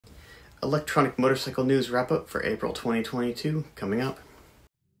Electronic motorcycle news wrap-up for April 2022 coming up.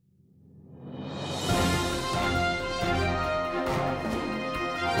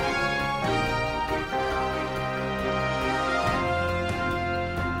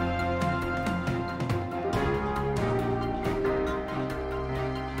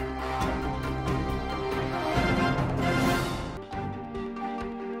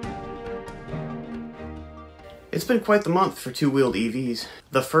 It's been quite the month for two-wheeled EVs.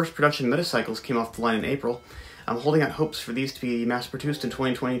 The first production Metacycles came off the line in April. I'm holding out hopes for these to be mass-produced in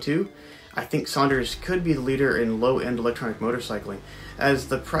 2022. I think Sondors could be the leader in low-end electronic motorcycling, as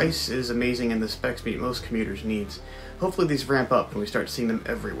the price is amazing and the specs meet most commuters' needs. Hopefully these ramp up and we start seeing them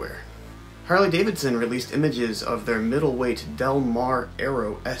everywhere. Harley Davidson released images of their middleweight Del Mar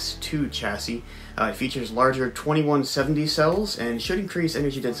Aero S2 chassis. It features larger 2170 cells and should increase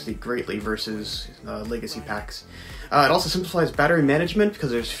energy density greatly versus legacy packs. It also simplifies battery management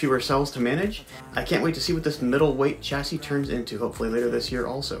because there's fewer cells to manage. I can't wait to see what this middleweight chassis turns into, hopefully later this year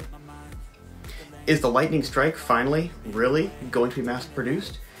also. Is the Lightning Strike finally, really, going to be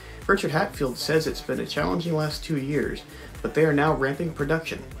mass-produced? Richard Hatfield says it's been a challenging last 2 years, but they are now ramping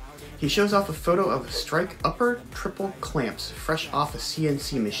production. He shows off a photo of Strike upper triple clamps fresh off a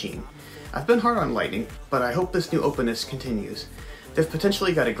CNC machine. I've been hard on Lightning, but I hope this new openness continues. They've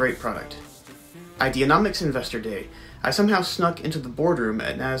potentially got a great product. Ideanomics Investor Day. I somehow snuck into the boardroom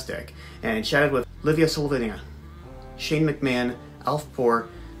at NASDAQ and chatted with Livia Solvenia, Shane McMahon, Alf Poor,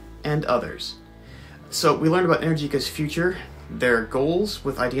 and others. So we learned about Energica's future. Their goals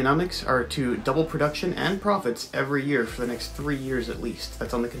with Ideanomics are to double production and profits every year for the next 3 years at least.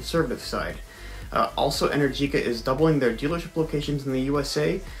 That's on the conservative side. Also, Energica is doubling their dealership locations in the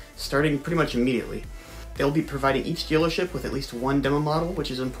USA, starting pretty much immediately. They'll be providing each dealership with at least one demo model,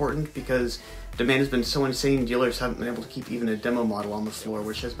 which is important because demand has been so insane dealers haven't been able to keep even a demo model on the floor,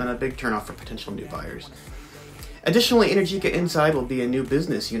 which has been a big turnoff for potential new buyers. Additionally, Energica Inside will be a new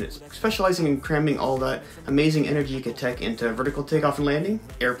business unit, specializing in cramming all that amazing Energica tech into vertical takeoff and landing,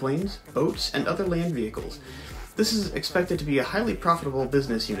 airplanes, boats, and other land vehicles. This is expected to be a highly profitable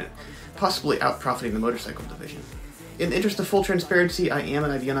business unit, possibly out-profiting the motorcycle division. In the interest of full transparency, I am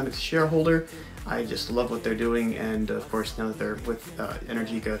an Ideanomics shareholder. I just love what they're doing, and of course, now that they're with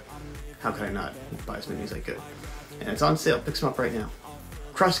Energica, how could I not buy as many as I could? And it's on sale, pick some up right now.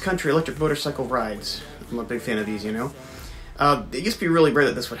 Cross-country electric motorcycle rides. I'm a big fan of these, you know. It used to be really rare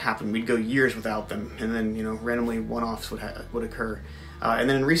that this would happen. We'd go years without them, and then, you know, randomly one-offs would occur. And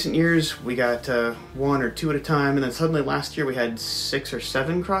then in recent years, we got 1 or 2 at a time, and then suddenly last year we had 6 or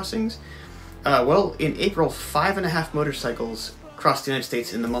 7 crossings. Well, in April, 5.5 motorcycles crossed the United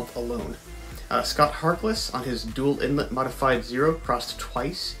States in the month alone. Scott Harkless, on his dual-inlet modified Zero, crossed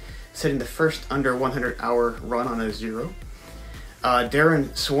twice, setting the first under 100-hour run on a Zero.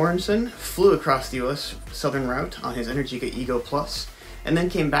 Darren Swarenson flew across the U.S. southern route on his Energica Ego Plus, and then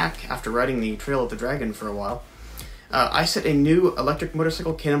came back after riding the Trail of the Dragon for a while. I set a new electric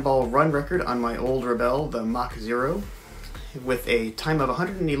motorcycle cannonball run record on my old Rebelle, the Mach Zero, with a time of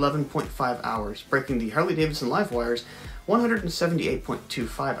 111.5 hours, breaking the Harley Davidson Livewire's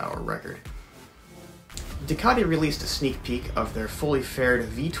 178.25 hour record. Ducati released a sneak peek of their fully fared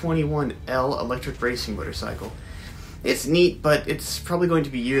V21L electric racing motorcycle. It's neat, but it's probably going to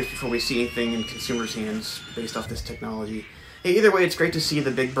be years before we see anything in consumers' hands based off this technology. Hey, either way, it's great to see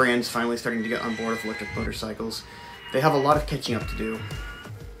the big brands finally starting to get on board with electric motorcycles. They have a lot of catching up to do.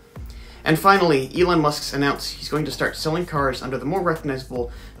 And finally, Elon Musk's announced he's going to start selling cars under the more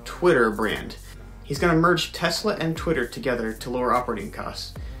recognizable Twitter brand. He's going to merge Tesla and Twitter together to lower operating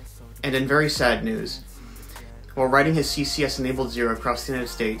costs. And in very sad news, while riding his CCS-enabled Zero across the United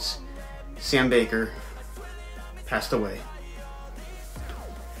States, Sam Baker passed away.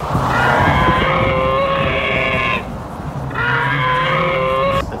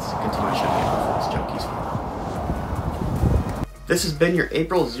 Let's continue shutting off this junkie's phone. This has been your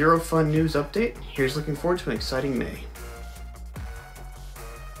April Zero Fun News Update. Here's looking forward to an exciting May.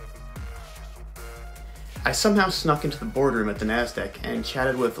 I somehow snuck into the boardroom at the NASDAQ and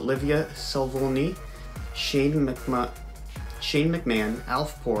chatted with Livia Solvoni, Shane McMahon,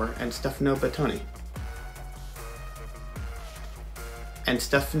 Alf Poor, and Stefano Bettoni.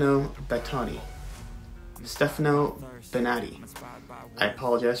 Stefano Benatti. I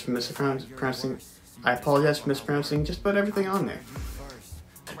apologize for mispronouncing just about everything on there.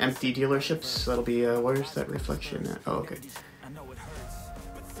 Empty dealerships, that'll be, where's that reflection at? Oh, okay.